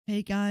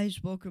Hey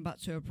guys, welcome back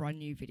to a brand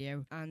new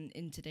video, and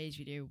in today's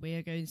video we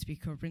are going to be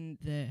covering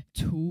the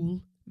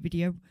tool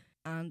video.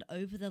 And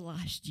over the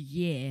last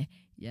year,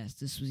 yes,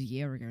 this was a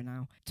year ago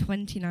now,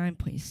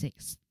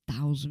 29.6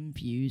 thousand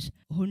views,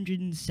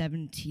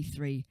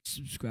 173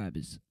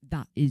 subscribers.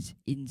 That is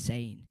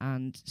insane.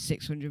 And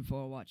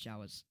 604 watch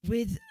hours.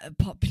 With a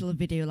popular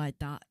video like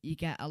that, you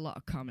get a lot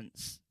of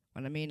comments.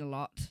 When I mean a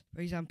lot, for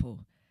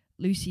example,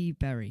 Lucy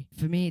Berry.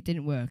 For me, it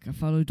didn't work. I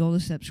followed all the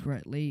steps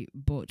correctly,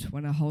 but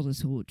when I hold the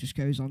tool, it just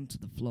goes onto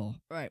the floor.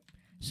 Right,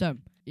 so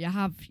you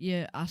have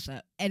your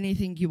asset,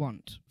 anything you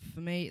want. For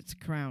me, it's a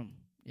crown.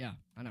 Yeah,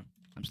 I know,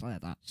 I'm just like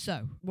that.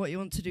 So, what you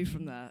want to do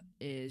from there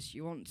is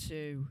you want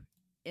to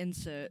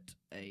insert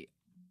a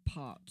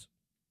part,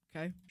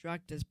 okay?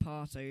 Drag this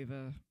part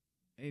over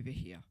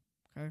here,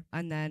 okay?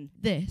 And then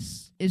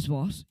this is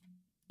what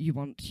you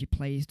want your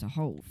players to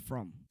hold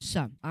from.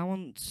 So, I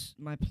want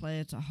my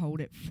player to hold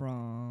it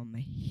from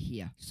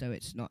here. So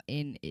it's not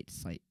in,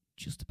 it's like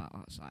just about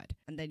outside.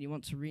 And then you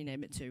want to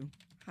rename it to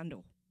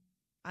handle.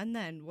 And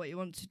then what you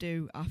want to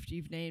do after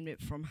you've named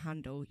it from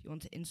handle, you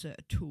want to insert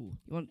a tool.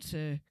 You want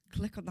to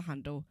click on the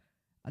handle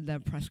and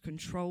then press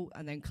Control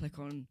and then click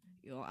on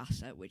your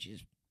asset, which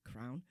is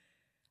crown,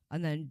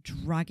 and then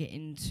drag it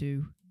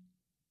into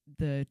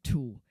the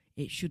tool.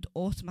 It should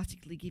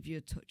automatically give you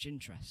a touch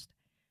interest.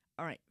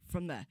 Alright,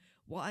 from there,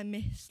 what I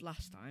missed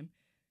last time,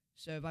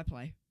 so if I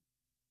play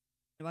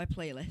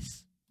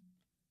this,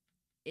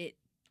 it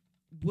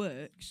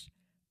works,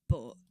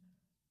 but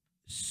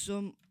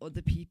some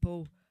other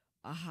people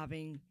are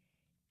having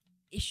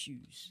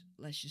issues,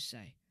 let's just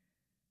say.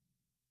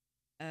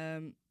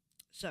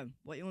 So,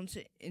 what you want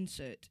to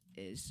insert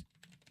is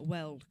a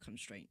weld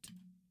constraint.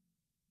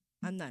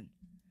 And then,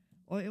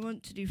 what you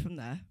want to do from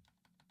there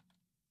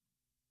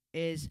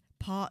is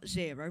part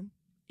 0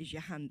 is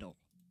your handle.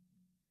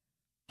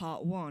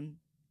 Part 1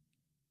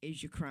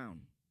 is your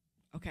crown.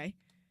 Okay?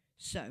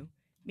 So,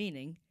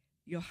 meaning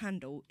your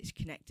handle is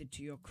connected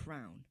to your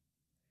crown.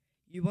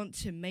 You want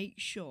to make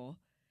sure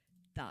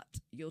that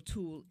your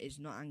tool is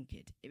not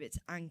anchored. If it's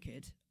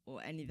anchored,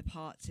 or any of the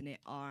parts in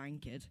it are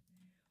anchored,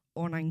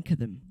 unanchor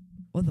them.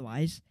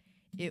 Otherwise,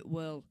 it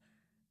will...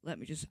 Let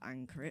me just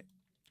anchor it.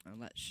 And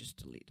let's just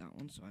delete that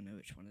one so I know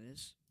which one it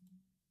is.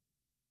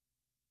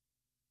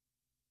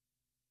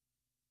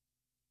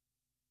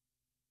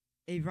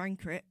 If you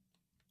anchor it,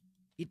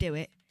 you do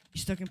it,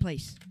 you're stuck in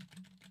place.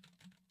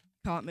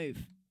 Can't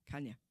move,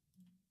 can you?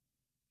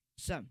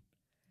 So,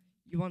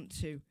 you want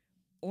to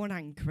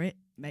unanchor it,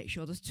 make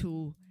sure this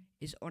tool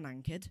is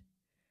unanchored.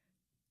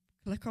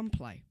 Click on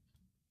play.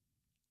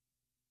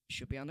 It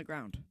should be on the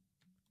ground.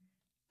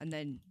 And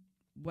then,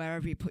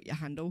 wherever you put your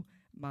handle,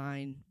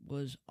 mine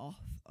was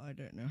off, I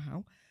don't know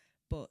how,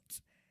 but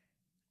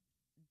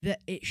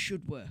it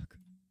should work.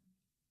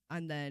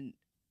 And then,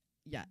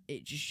 yeah,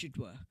 it just should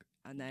work.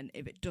 And then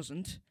if it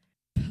doesn't,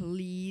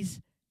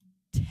 please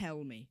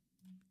tell me,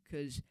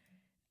 because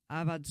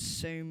I've had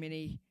so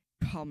many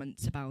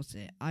comments about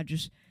it. I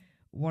just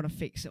want to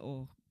fix it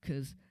all,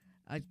 because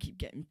I keep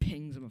getting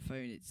pings on my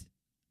phone. It's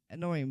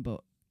annoying,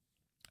 but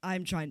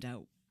I'm trying to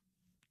help.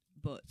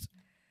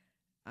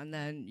 And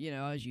then, you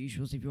know, as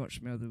usual, if you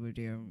watch my other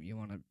video, you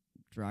want to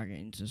drag it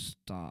into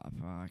starter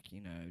pack,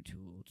 you know,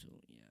 tool,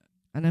 yeah.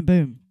 And then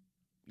boom,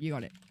 you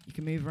got it. You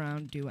can move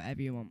around, do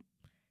whatever you want.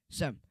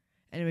 So,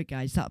 anyway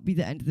guys, that'll be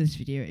the end of this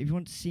video. If you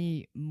want to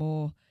see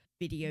more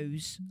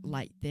videos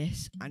like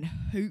this, and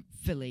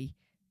hopefully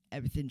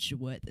everything should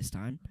work this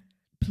time,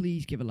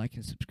 please give a like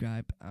and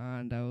subscribe,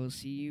 and I will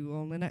see you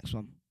on the next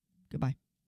one. Goodbye.